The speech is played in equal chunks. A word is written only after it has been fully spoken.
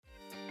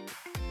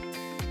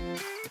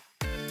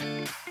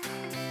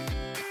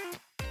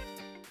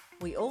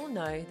We all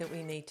know that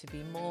we need to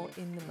be more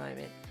in the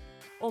moment,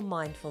 or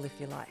mindful if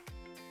you like,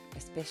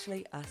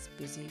 especially us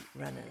busy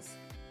runners.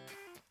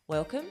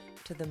 Welcome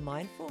to the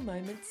Mindful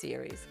Moment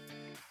series,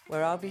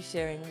 where I'll be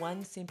sharing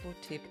one simple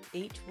tip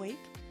each week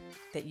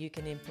that you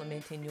can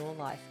implement in your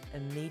life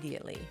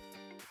immediately.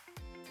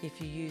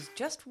 If you use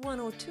just one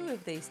or two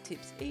of these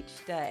tips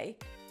each day,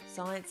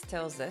 science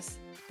tells us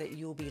that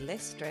you'll be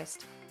less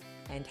stressed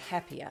and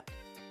happier.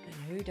 And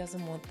who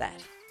doesn't want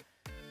that?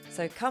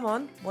 So come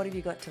on, what have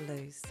you got to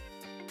lose?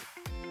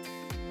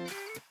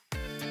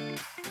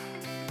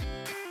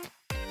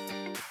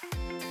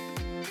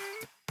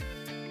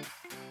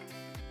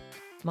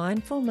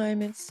 Mindful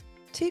Moments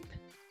tip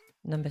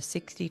number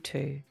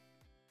 62.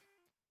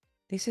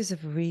 This is a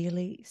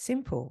really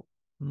simple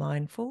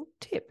mindful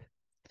tip.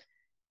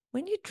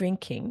 When you're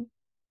drinking,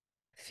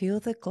 feel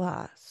the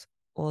glass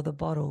or the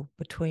bottle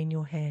between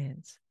your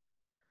hands.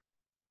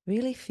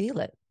 Really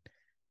feel it.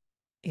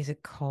 Is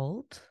it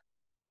cold?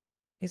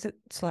 Is it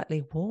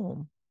slightly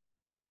warm?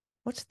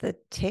 What's the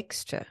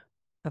texture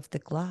of the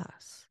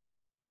glass?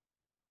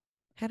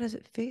 How does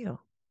it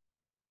feel?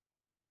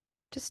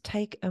 Just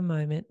take a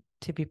moment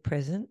to be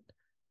present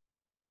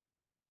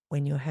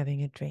when you're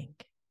having a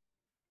drink.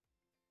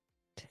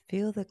 To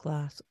feel the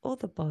glass or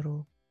the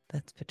bottle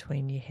that's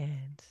between your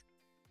hands.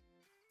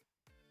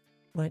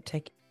 Won't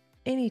take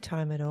any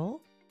time at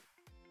all,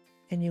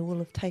 and you will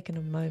have taken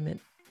a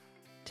moment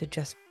to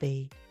just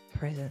be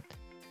present.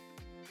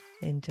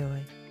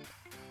 Enjoy.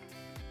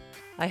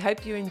 I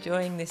hope you're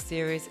enjoying this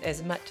series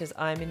as much as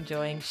I'm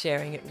enjoying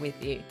sharing it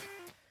with you.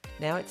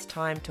 Now it's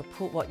time to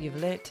put what you've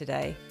learnt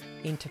today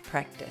into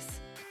practice,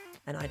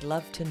 and I'd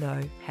love to know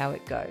how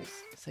it goes,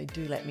 so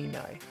do let me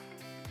know.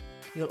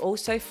 You'll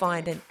also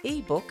find an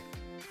ebook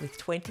with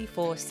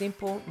 24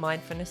 simple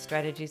mindfulness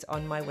strategies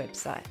on my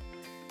website.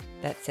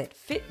 That's at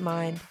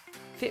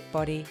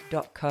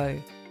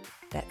fitmindfitbody.co.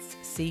 That's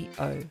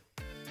C-O.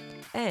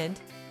 And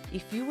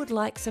if you would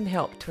like some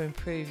help to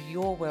improve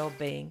your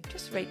well-being,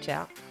 just reach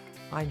out.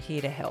 I'm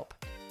here to help.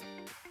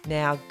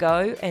 Now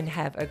go and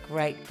have a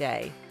great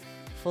day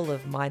full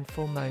of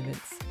mindful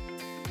moments.